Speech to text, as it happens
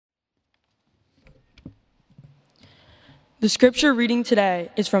The scripture reading today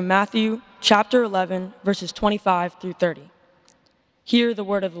is from Matthew chapter 11, verses 25 through 30. Hear the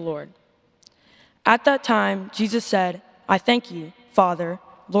word of the Lord. At that time, Jesus said, "I thank you, Father,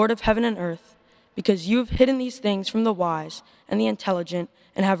 Lord of heaven and earth, because you have hidden these things from the wise and the intelligent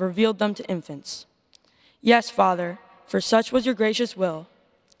and have revealed them to infants. Yes, Father, for such was your gracious will.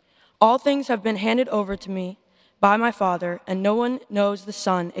 All things have been handed over to me by my Father, and no one knows the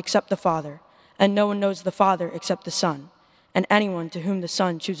Son except the Father, and no one knows the Father except the Son, and anyone to whom the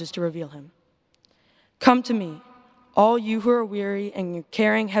Son chooses to reveal him. Come to me, all you who are weary and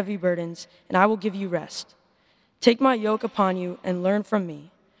carrying heavy burdens, and I will give you rest. Take my yoke upon you and learn from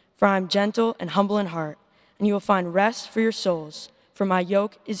me, for I am gentle and humble in heart, and you will find rest for your souls, for my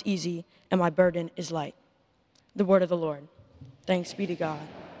yoke is easy and my burden is light." The word of the Lord. Thanks be to God.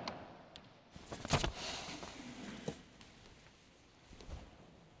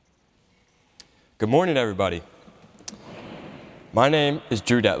 Good morning, everybody. My name is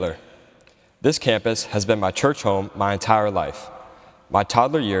Drew Detler. This campus has been my church home my entire life. My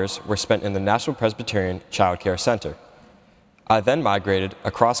toddler years were spent in the National Presbyterian Child Care Center. I then migrated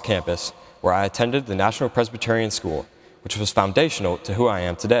across campus where I attended the National Presbyterian School, which was foundational to who I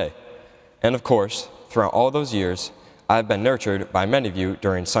am today. And of course, throughout all those years, I have been nurtured by many of you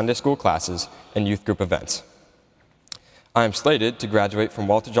during Sunday school classes and youth group events. I am slated to graduate from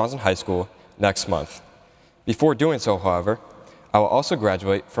Walter Johnson High School next month. Before doing so, however, I will also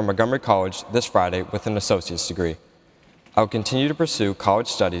graduate from Montgomery College this Friday with an associate's degree. I will continue to pursue college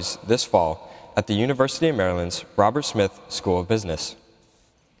studies this fall at the University of Maryland's Robert Smith School of Business.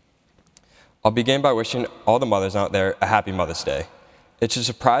 I'll begin by wishing all the mothers out there a happy Mother's Day. It should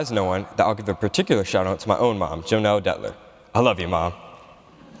surprise no one that I'll give a particular shout out to my own mom, Jonelle Detler. I love you, Mom.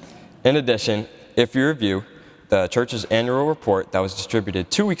 In addition, if you review the church's annual report that was distributed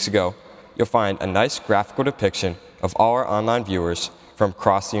 2 weeks ago, you'll find a nice graphical depiction of all our online viewers from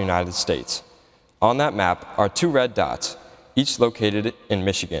across the United States. On that map are 2 red dots, each located in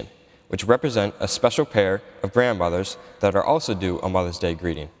Michigan, which represent a special pair of grandmothers that are also due a Mother's Day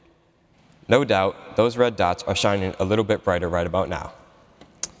greeting. No doubt, those red dots are shining a little bit brighter right about now.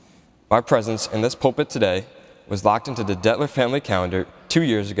 My presence in this pulpit today was locked into the Detler family calendar 2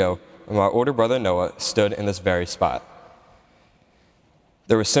 years ago when my older brother Noah stood in this very spot.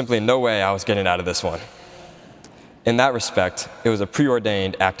 There was simply no way I was getting out of this one. In that respect, it was a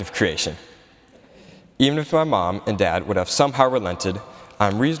preordained act of creation. Even if my mom and dad would have somehow relented,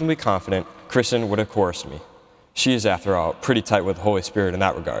 I'm reasonably confident Kristen would have coerced me. She is, after all, pretty tight with the Holy Spirit in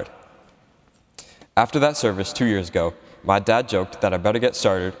that regard. After that service 2 years ago, my dad joked that I better get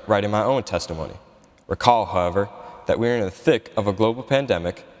started writing my own testimony. Recall, however, that we are in the thick of a global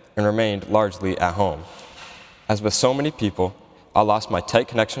pandemic and remained largely at home. As with so many people, I lost my tight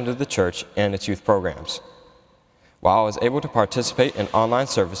connection to the church and its youth programs. While I was able to participate in online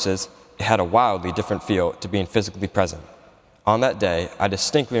services, it had a wildly different feel to being physically present. On that day, I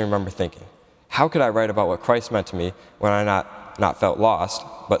distinctly remember thinking, how could I write about what Christ meant to me when I not felt lost,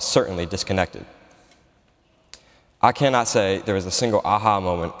 but certainly disconnected? I cannot say there was a single aha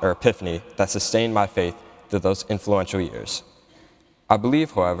moment or epiphany that sustained my faith through those influential years. I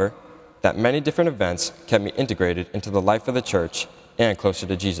believe, however, that many different events kept me integrated into the life of the church and closer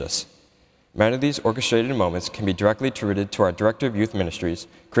to Jesus. Many of these orchestrated moments can be directly attributed to our Director of Youth Ministries,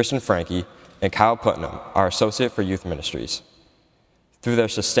 Christian Franke, and Kyle Putnam, our Associate for Youth Ministries. Through their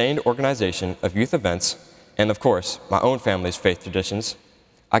sustained organization of youth events, and of course, my own family's faith traditions,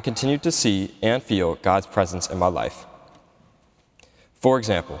 I continue to see and feel God's presence in my life. For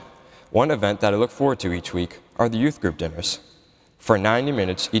example, one event that I look forward to each week are the youth group dinners. For 90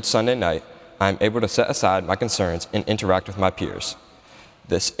 minutes each Sunday night, I am able to set aside my concerns and interact with my peers.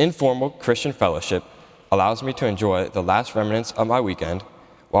 This informal Christian fellowship allows me to enjoy the last remnants of my weekend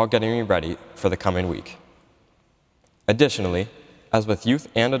while getting me ready for the coming week. Additionally, as with youth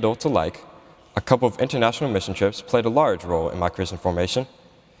and adults alike, a couple of international mission trips played a large role in my Christian formation.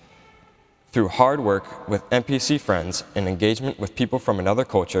 Through hard work with NPC friends and engagement with people from another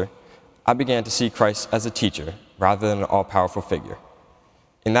culture, I began to see Christ as a teacher rather than an all-powerful figure.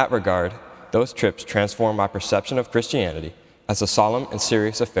 In that regard, those trips transformed my perception of Christianity as a solemn and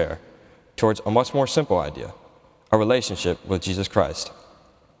serious affair towards a much more simple idea, a relationship with Jesus Christ.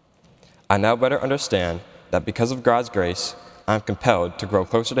 I now better understand that because of God's grace, I am compelled to grow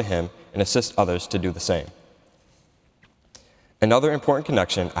closer to Him and assist others to do the same. Another important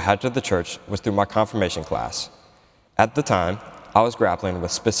connection I had to the church was through my confirmation class. At the time, I was grappling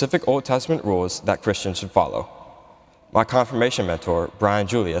with specific Old Testament rules that Christians should follow. My confirmation mentor, Brian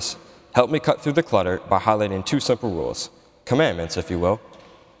Julius, helped me cut through the clutter by highlighting 2 simple rules, commandments, if you will.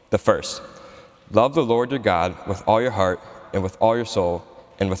 The first, love the Lord your God with all your heart and with all your soul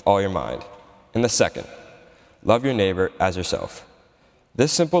and with all your mind. And the second, love your neighbor as yourself.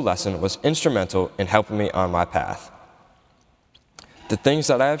 This simple lesson was instrumental in helping me on my path. The things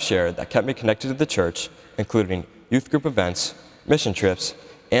that I have shared that kept me connected to the church, including youth group events, mission trips,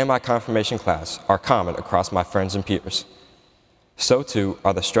 and my confirmation class, are common across my friends and peers. So too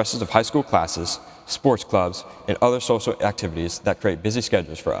are the stresses of high school classes, sports clubs, and other social activities that create busy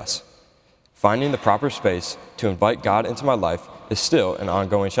schedules for us. Finding the proper space to invite God into my life is still an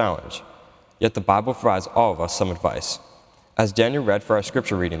ongoing challenge. Yet the Bible provides all of us some advice. As Daniel read for our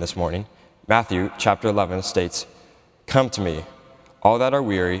scripture reading this morning, Matthew chapter 11 states, "Come to me, all that are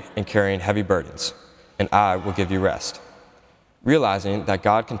weary and carrying heavy burdens, and I will give you rest." Realizing that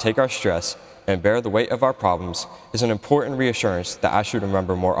God can take our stress and bear the weight of our problems is an important reassurance that I should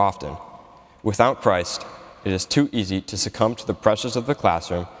remember more often. Without Christ, it is too easy to succumb to the pressures of the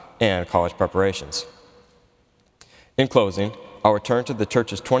classroom and college preparations. In closing, I'll return to the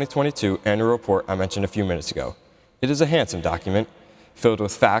church's 2022 annual report I mentioned a few minutes ago. It is a handsome document filled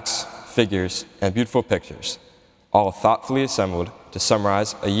with facts, figures, and beautiful pictures, all thoughtfully assembled to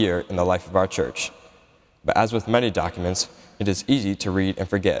summarize a year in the life of our church. But as with many documents, it is easy to read and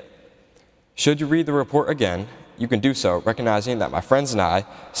forget. Should you read the report again, you can do so recognizing that my friends and I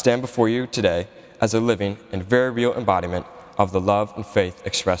stand before you today as a living and very real embodiment of the love and faith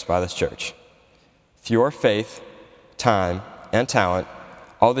expressed by this church. Through your faith, time, and talent,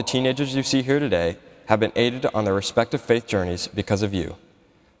 all the teenagers you see here today have been aided on their respective faith journeys because of you.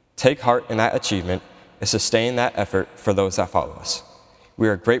 Take heart in that achievement and sustain that effort for those that follow us. We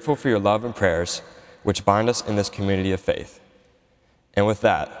are grateful for your love and prayers, which bind us in this community of faith. And with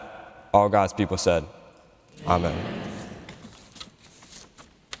that, all God's people said, Amen.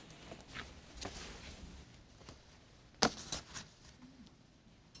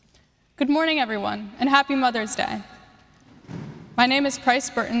 Good morning, everyone, and happy Mother's Day. My name is Price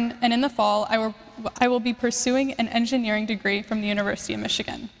Burton, and in the fall, I will be pursuing an engineering degree from the University of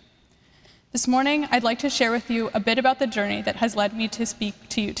Michigan. This morning, I'd like to share with you a bit about the journey that has led me to speak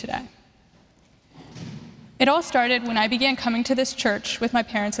to you today. It all started when I began coming to this church with my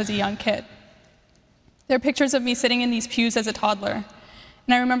parents as a young kid. There are pictures of me sitting in these pews as a toddler,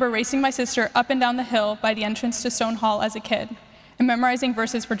 and I remember racing my sister up and down the hill by the entrance to Stone Hall as a kid, and memorizing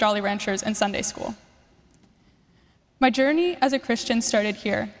verses for Jolly Ranchers and Sunday school. My journey as a Christian started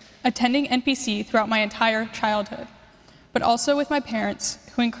here, attending NPC throughout my entire childhood, but also with my parents,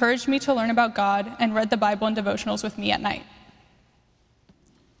 who encouraged me to learn about God and read the Bible and devotionals with me at night.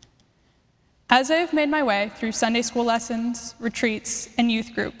 As I have made my way through Sunday school lessons, retreats, and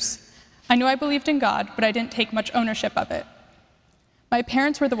youth groups, I knew I believed in God, but I didn't take much ownership of it. My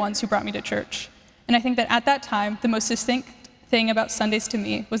parents were the ones who brought me to church, and I think that at that time, the most distinct thing about Sundays to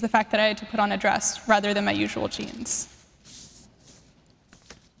me was the fact that I had to put on a dress rather than my usual jeans.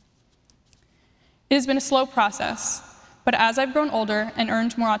 It has been a slow process, but as I've grown older and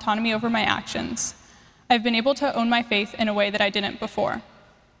earned more autonomy over my actions, I've been able to own my faith in a way that I didn't before.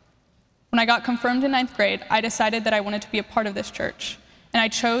 When I got confirmed in 9th grade, I decided that I wanted to be a part of this church, and I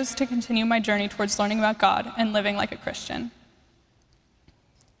chose to continue my journey towards learning about God and living like a Christian.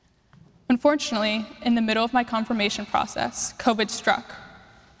 Unfortunately, in the middle of my confirmation process, COVID struck.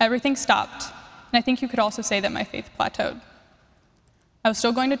 Everything stopped, and I think you could also say that my faith plateaued. I was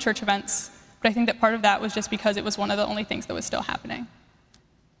still going to church events, but I think that part of that was just because it was one of the only things that was still happening.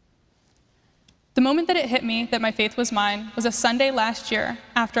 The moment that it hit me that my faith was mine was a Sunday last year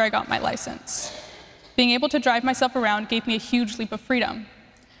after I got my license. Being able to drive myself around gave me a huge leap of freedom.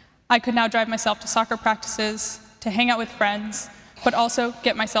 I could now drive myself to soccer practices, to hang out with friends, but also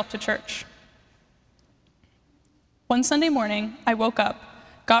get myself to church. One Sunday morning, I woke up,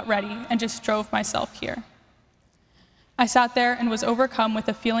 got ready, and just drove myself here. I sat there and was overcome with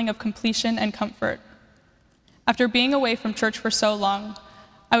a feeling of completion and comfort. After being away from church for so long,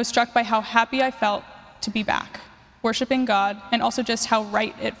 I was struck by how happy I felt to be back, worshiping God, and also just how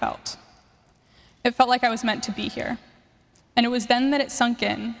right it felt. It felt like I was meant to be here. And it was then that it sunk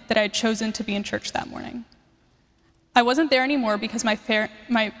in that I had chosen to be in church that morning. I wasn't there anymore because my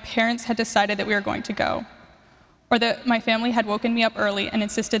parents had decided that we were going to go, or that my family had woken me up early and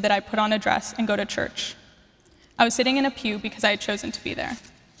insisted that I put on a dress and go to church. I was sitting in a pew because I had chosen to be there.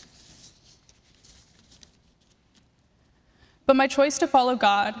 But my choice to follow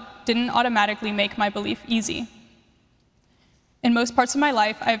God didn't automatically make my belief easy. In most parts of my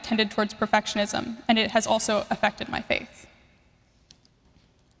life, I have tended towards perfectionism, and it has also affected my faith.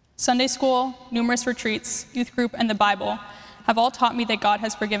 Sunday school, numerous retreats, youth group, and the Bible have all taught me that God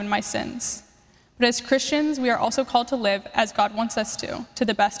has forgiven my sins. But as Christians, we are also called to live as God wants us to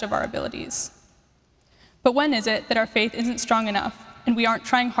the best of our abilities. But when is it that our faith isn't strong enough and we aren't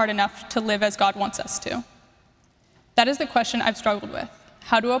trying hard enough to live as God wants us to? That is the question I've struggled with: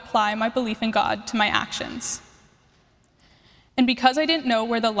 how to apply my belief in God to my actions. And because I didn't know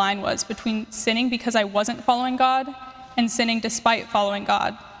where the line was between sinning because I wasn't following God and sinning despite following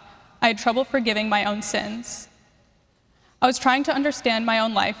God, I had trouble forgiving my own sins. I was trying to understand my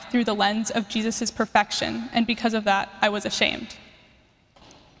own life through the lens of Jesus' perfection, and because of that, I was ashamed.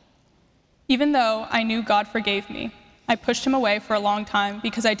 Even though I knew God forgave me, I pushed him away for a long time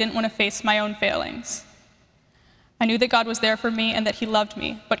because I didn't want to face my own failings. I knew that God was there for me and that he loved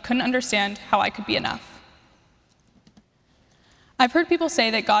me, but couldn't understand how I could be enough. I've heard people say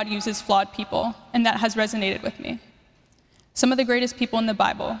that God uses flawed people, and that has resonated with me. Some of the greatest people in the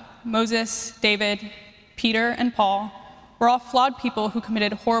Bible, Moses, David, Peter, and Paul, were all flawed people who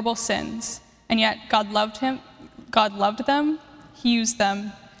committed horrible sins, and yet God loved them, he used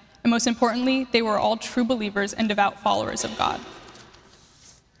them, and most importantly, they were all true believers and devout followers of God.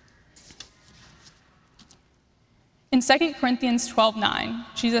 In 2 Corinthians 12:9,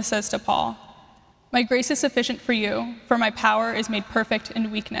 Jesus says to Paul, "My grace is sufficient for you, for my power is made perfect in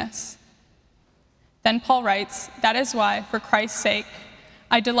weakness." Then Paul writes, "That is why, for Christ's sake,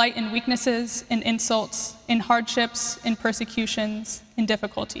 I delight in weaknesses, in insults, in hardships, in persecutions, in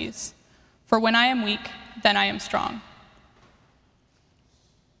difficulties. For when I am weak, then I am strong."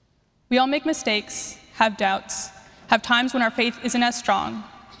 We all make mistakes, have doubts, have times when our faith isn't as strong,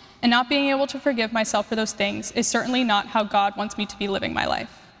 and not being able to forgive myself for those things is certainly not how God wants me to be living my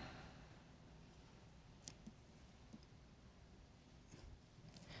life.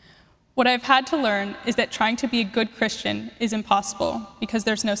 What I've had to learn is that trying to be a good Christian is impossible because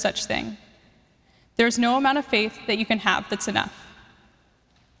there's no such thing. There's no amount of faith that you can have that's enough.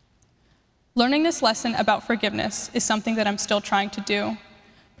 Learning this lesson about forgiveness is something that I'm still trying to do,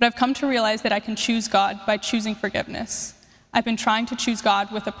 but I've come to realize that I can choose God by choosing forgiveness. I've been trying to choose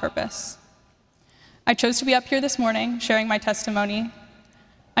God with a purpose. I chose to be up here this morning sharing my testimony.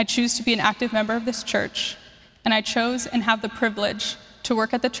 I choose to be an active member of this church, and I chose and have the privilege to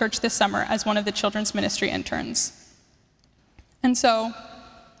work at the church this summer as one of the children's ministry interns. And so,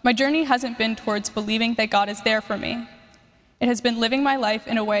 my journey hasn't been towards believing that God is there for me. It has been living my life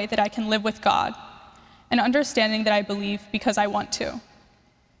in a way that I can live with God, and understanding that I believe because I want to.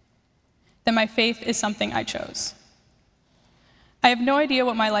 That my faith is something I chose. I have no idea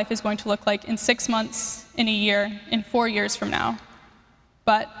what my life is going to look like in 6 months, in a year, in 4 years from now,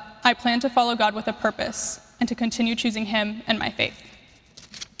 but I plan to follow God with a purpose and to continue choosing him and my faith.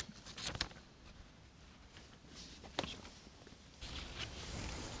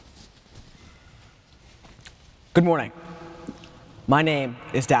 Good morning. My name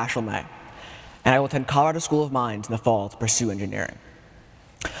is Dashiell May, and I will attend Colorado School of Mines in the fall to pursue engineering.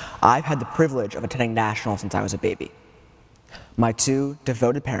 I've had the privilege of attending National since I was a baby. My two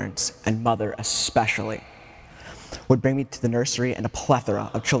devoted parents, and mother especially, would bring me to the nursery and a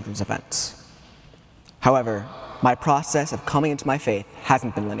plethora of children's events. However, my process of coming into my faith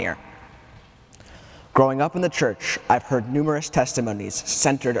hasn't been linear. Growing up in the church, I've heard numerous testimonies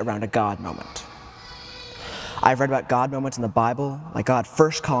centered around a God moment. I've read about God moments in the Bible, like God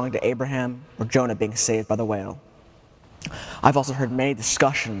first calling to Abraham or Jonah being saved by the whale. I've also heard many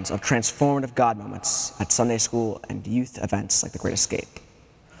discussions of transformative God moments at Sunday school and youth events like The Great Escape.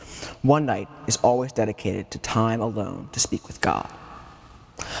 One night is always dedicated to time alone to speak with God.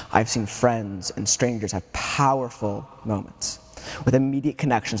 I've seen friends and strangers have powerful moments with immediate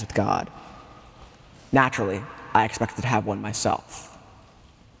connections with God. Naturally, I expected to have one myself.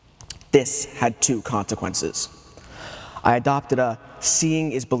 This had two consequences. I adopted a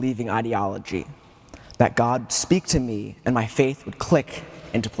seeing is believing ideology, that God would speak to me and my faith would click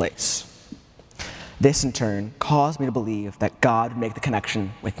into place. This, in turn, caused me to believe that God would make the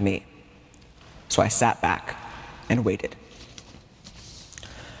connection with me. So I sat back and waited.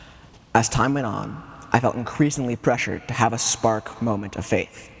 As time went on, I felt increasingly pressured to have a spark moment of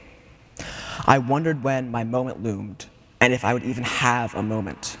faith. I wondered when my moment loomed, and if I would even have a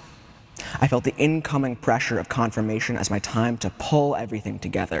moment. I felt the incoming pressure of confirmation as my time to pull everything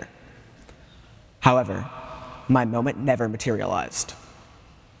together. However, my moment never materialized.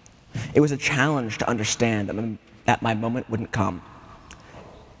 It was a challenge to understand that my moment wouldn't come.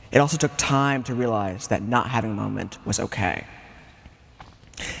 It also took time to realize that not having a moment was okay.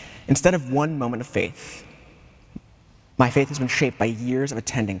 Instead of one moment of faith, my faith has been shaped by years of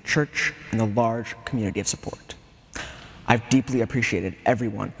attending church and a large community of support. I've deeply appreciated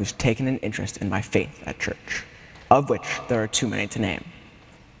everyone who's taken an interest in my faith at church, of which there are too many to name.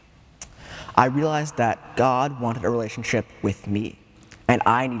 I realized that God wanted a relationship with me, and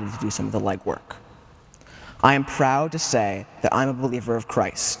I needed to do some of the legwork. I am proud to say that I'm a believer of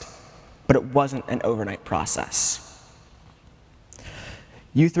Christ, but it wasn't an overnight process.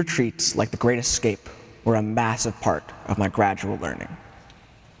 Youth retreats like the Great Escape were a massive part of my gradual learning.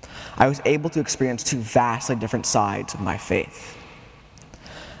 I was able to experience two vastly different sides of my faith.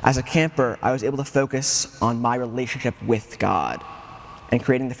 As a camper, I was able to focus on my relationship with God and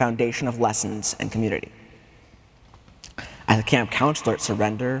creating the foundation of lessons and community. As a camp counselor at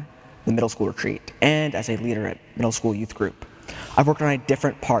Surrender, the middle school retreat, and as a leader at middle school youth group, I've worked on a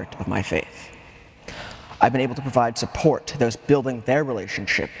different part of my faith. I've been able to provide support to those building their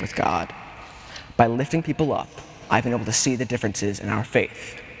relationship with God. By lifting people up, I've been able to see the differences in our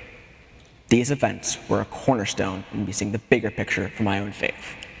faith. These events were a cornerstone in me seeing the bigger picture for my own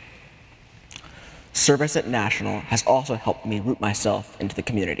faith. Service at National has also helped me root myself into the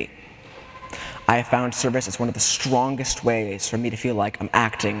community. I have found service as one of the strongest ways for me to feel like I'm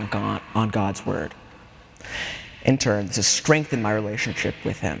acting on God's word. In turn, this has strengthened my relationship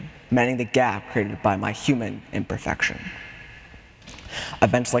with Him, mending the gap created by my human imperfection.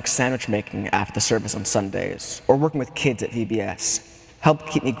 Events like sandwich making after the service on Sundays, or working with kids at VBS, helped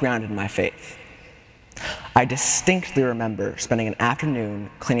keep me grounded in my faith. I distinctly remember spending an afternoon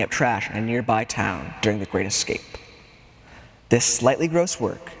cleaning up trash in a nearby town during the Great Escape. This slightly gross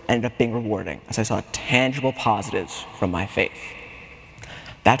work ended up being rewarding as I saw tangible positives from my faith.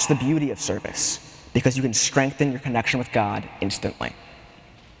 That's the beauty of service, because you can strengthen your connection with God instantly.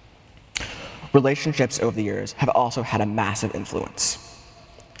 Relationships over the years have also had a massive influence.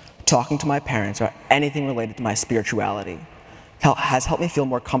 Talking to my parents about anything related to my spirituality has helped me feel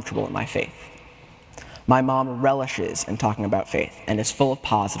more comfortable in my faith. My mom relishes in talking about faith and is full of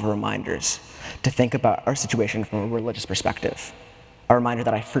positive reminders to think about our situation from a religious perspective, a reminder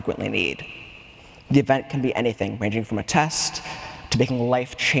that I frequently need. The event can be anything, ranging from a test to making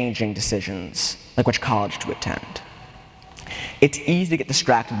life-changing decisions, like which college to attend. It's easy to get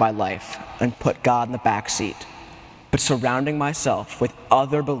distracted by life and put God in the back seat, but surrounding myself with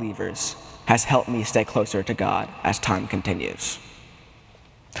other believers has helped me stay closer to God as time continues.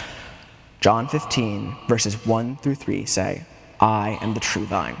 John 15, verses 1 through 3 say, "I am the true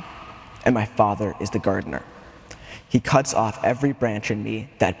vine, and my Father is the gardener. He cuts off every branch in me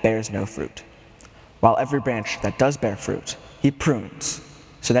that bears no fruit, while every branch that does bear fruit, He prunes,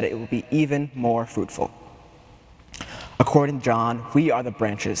 so that it will be even more fruitful." According to John, we are the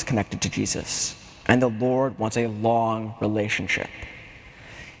branches connected to Jesus, and the Lord wants a long relationship.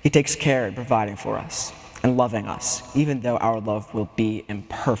 He takes care in providing for us and loving us, even though our love will be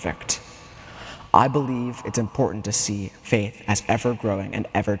imperfect. I believe it's important to see faith as ever-growing and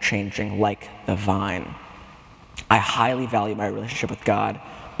ever-changing like the vine. I highly value my relationship with God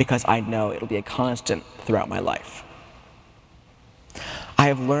because I know it'll be a constant throughout my life. I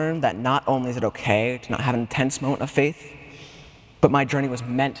have learned that not only is it okay to not have an intense moment of faith, but my journey was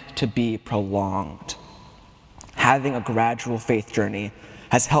meant to be prolonged. Having a gradual faith journey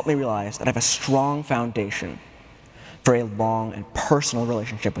has helped me realize that I have a strong foundation for a long and personal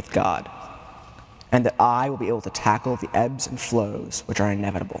relationship with God, and that I will be able to tackle the ebbs and flows which are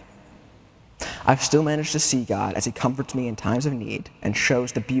inevitable. I've still managed to see God as He comforts me in times of need and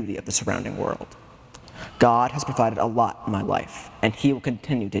shows the beauty of the surrounding world. God has provided a lot in my life, and He will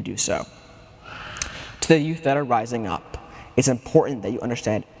continue to do so. To the youth that are rising up, it's important that you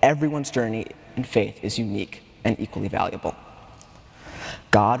understand everyone's journey in faith is unique and equally valuable.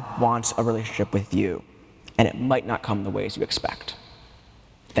 God wants a relationship with you, and it might not come the ways you expect.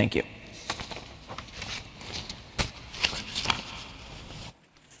 Thank you.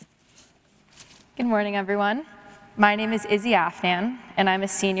 Good morning, everyone. My name is Izzy Afnan, and I'm a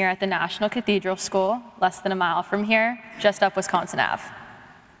senior at the National Cathedral School, less than a mile from here, just up Wisconsin Ave.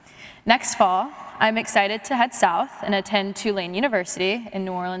 Next fall, I'm excited to head south and attend Tulane University in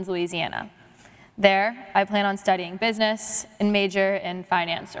New Orleans, Louisiana. There, I plan on studying business and major in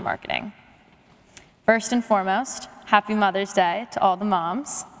finance or marketing. First and foremost, happy Mother's Day to all the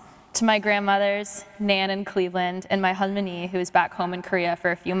moms, to my grandmothers, Nan in Cleveland, and my husband E, who is back home in Korea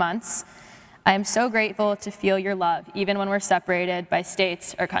for a few months. I am so grateful to feel your love, even when we're separated by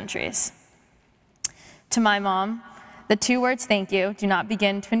states or countries. To my mom, the two words thank you do not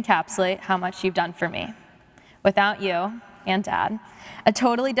begin to encapsulate how much you've done for me. Without you, and Dad, a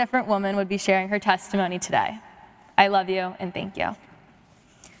totally different woman would be sharing her testimony today. I love you and thank you.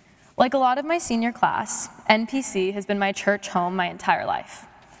 Like a lot of my senior class, NPC has been my church home my entire life.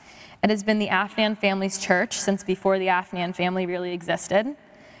 It has been the Afnan family's church since before the Afnan family really existed.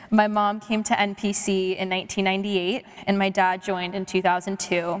 My mom came to NPC in 1998, and my dad joined in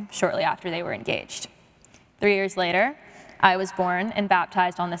 2002, shortly after they were engaged. 3 years later, I was born and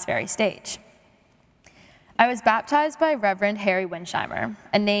baptized on this very stage. I was baptized by Reverend Harry Winsheimer,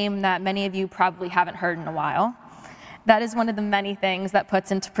 a name that many of you probably haven't heard in a while. That is one of the many things that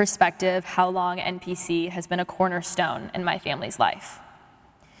puts into perspective how long NPC has been a cornerstone in my family's life.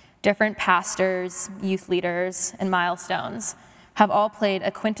 Different pastors, youth leaders, and milestones have all played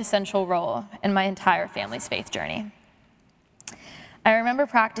a quintessential role in my entire family's faith journey. I remember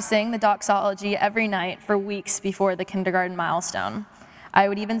practicing the doxology every night for weeks before the kindergarten milestone. I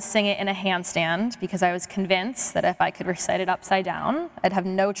would even sing it in a handstand because I was convinced that if I could recite it upside down, I'd have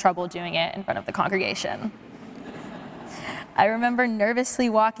no trouble doing it in front of the congregation. I remember nervously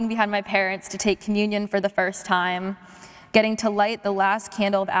walking behind my parents to take communion for the first time, getting to light the last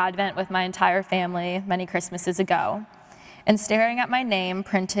candle of Advent with my entire family many Christmases ago, and staring at my name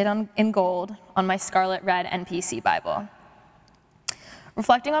printed in gold on my scarlet red NPC Bible.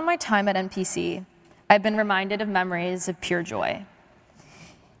 Reflecting on my time at NPC, I've been reminded of memories of pure joy.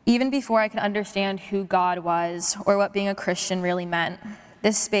 Even before I could understand who God was or what being a Christian really meant,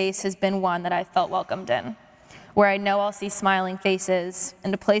 this space has been one that I felt welcomed in, where I know I'll see smiling faces,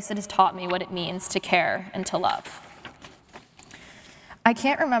 and a place that has taught me what it means to care and to love. I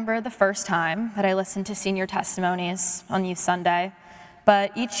can't remember the first time that I listened to senior testimonies on Youth Sunday,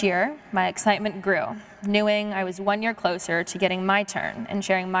 but each year my excitement grew, knowing I was 1 year closer to getting my turn and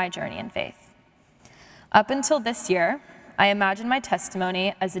sharing my journey in faith. Up until this year, I imagined my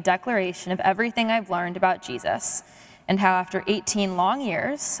testimony as a declaration of everything I've learned about Jesus, and how after 18 long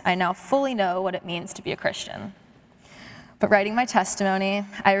years, I now fully know what it means to be a Christian. But writing my testimony,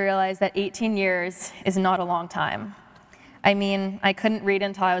 I realized that 18 years is not a long time. I mean, I couldn't read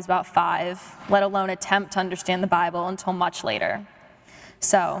until I was about 5, let alone attempt to understand the Bible until much later.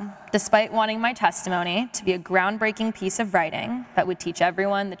 So, despite wanting my testimony to be a groundbreaking piece of writing that would teach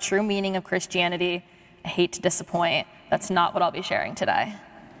everyone the true meaning of Christianity, I hate to disappoint, that's not what I'll be sharing today.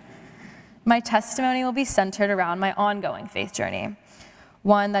 My testimony will be centered around my ongoing faith journey,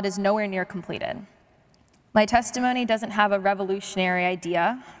 one that is nowhere near completed. My testimony doesn't have a revolutionary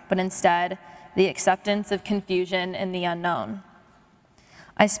idea, but instead, the acceptance of confusion in the unknown.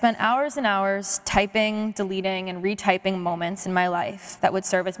 I spent hours and hours typing, deleting, and retyping moments in my life that would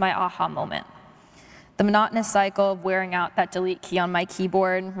serve as my aha moment. The monotonous cycle of wearing out that delete key on my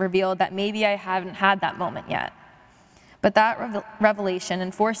keyboard revealed that maybe I haven't had that moment yet. But that revelation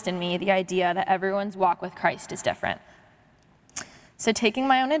enforced in me the idea that everyone's walk with Christ is different. So taking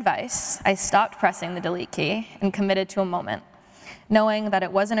my own advice, I stopped pressing the delete key and committed to a moment, knowing that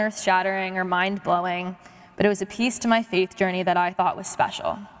it wasn't earth-shattering or mind-blowing, but it was a piece to my faith journey that I thought was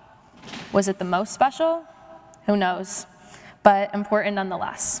special. Was it the most special? Who knows, but important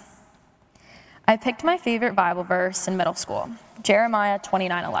nonetheless. I picked my favorite Bible verse in middle school, Jeremiah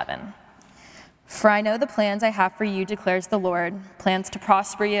 29:11. For I know the plans I have for you, declares the Lord, plans to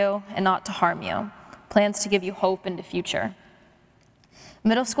prosper you and not to harm you, plans to give you hope in the future.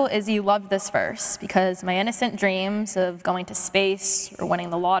 Middle school Izzy loved this verse because my innocent dreams of going to space or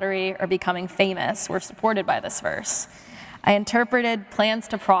winning the lottery or becoming famous were supported by this verse. I interpreted plans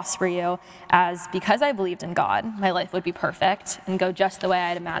to prosper you as because I believed in God, my life would be perfect and go just the way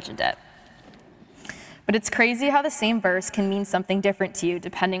I'd imagined it. But it's crazy how the same verse can mean something different to you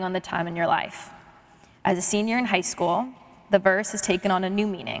depending on the time in your life. As a senior in high school, the verse has taken on a new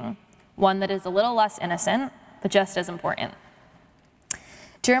meaning, one that is a little less innocent, but just as important.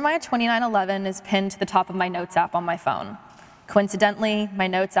 Jeremiah 29:11 is pinned to the top of my Notes app on my phone. Coincidentally, my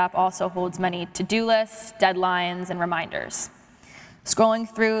Notes app also holds many to-do lists, deadlines, and reminders. Scrolling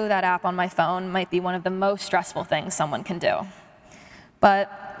through that app on my phone might be one of the most stressful things someone can do.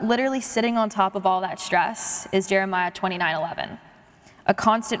 But literally sitting on top of all that stress is Jeremiah 29:11, a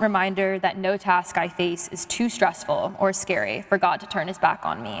constant reminder that no task I face is too stressful or scary for God to turn his back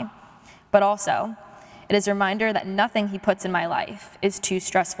on me. But also, it is a reminder that nothing he puts in my life is too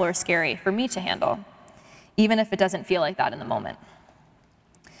stressful or scary for me to handle, even if it doesn't feel like that in the moment.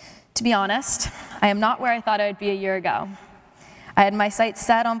 To be honest, I am not where I thought I would be a year ago. I had my sights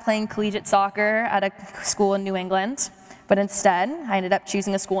set on playing collegiate soccer at a school in New England, but instead, I ended up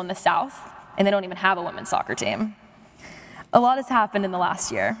choosing a school in the South, and they don't even have a women's soccer team. A lot has happened in the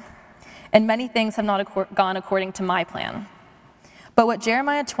last year, and many things have not gone according to my plan. But what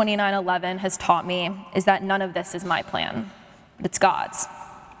Jeremiah 29:11 has taught me is that none of this is my plan, but it's God's.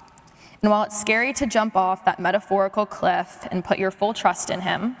 And while it's scary to jump off that metaphorical cliff and put your full trust in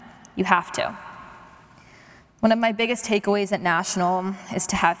him, you have to. One of my biggest takeaways at National is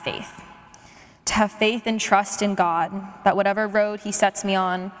to have faith. To have faith and trust in God, that whatever road he sets me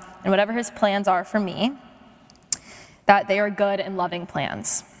on and whatever his plans are for me, that they are good and loving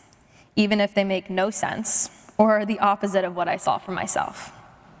plans, even if they make no sense or are the opposite of what I saw for myself.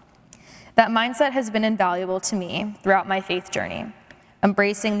 That mindset has been invaluable to me throughout my faith journey,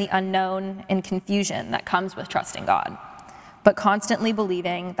 embracing the unknown and confusion that comes with trusting God, but constantly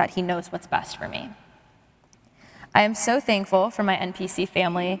believing that He knows what's best for me. I am so thankful for my NPC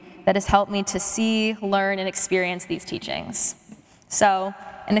family that has helped me to see, learn, and experience these teachings. So,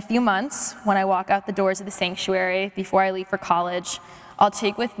 in a few months, when I walk out the doors of the sanctuary before I leave for college, I'll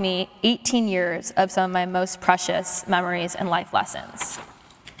take with me 18 years of some of my most precious memories and life lessons.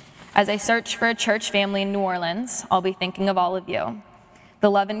 As I search for a church family in New Orleans, I'll be thinking of all of you,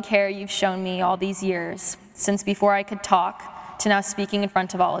 the love and care you've shown me all these years, since before I could talk to now speaking in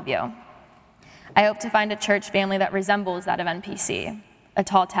front of all of you. I hope to find a church family that resembles that of NPC, a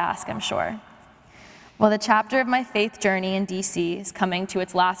tall task, I'm sure. While the chapter of my faith journey in DC is coming to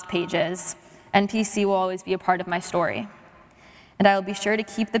its last pages, NPC will always be a part of my story. And I will be sure to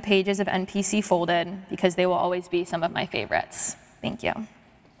keep the pages of NPC folded because they will always be some of my favorites. Thank you.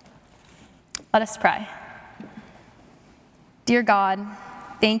 Let us pray. Dear God,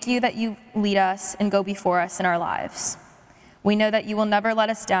 thank you that you lead us and go before us in our lives. We know that you will never let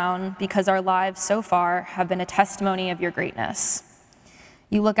us down because our lives so far have been a testimony of your greatness.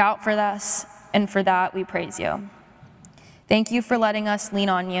 You look out for us, and for that we praise you. Thank you for letting us lean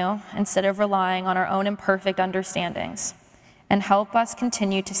on you instead of relying on our own imperfect understandings, and help us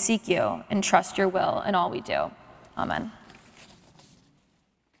continue to seek you and trust your will in all we do. Amen.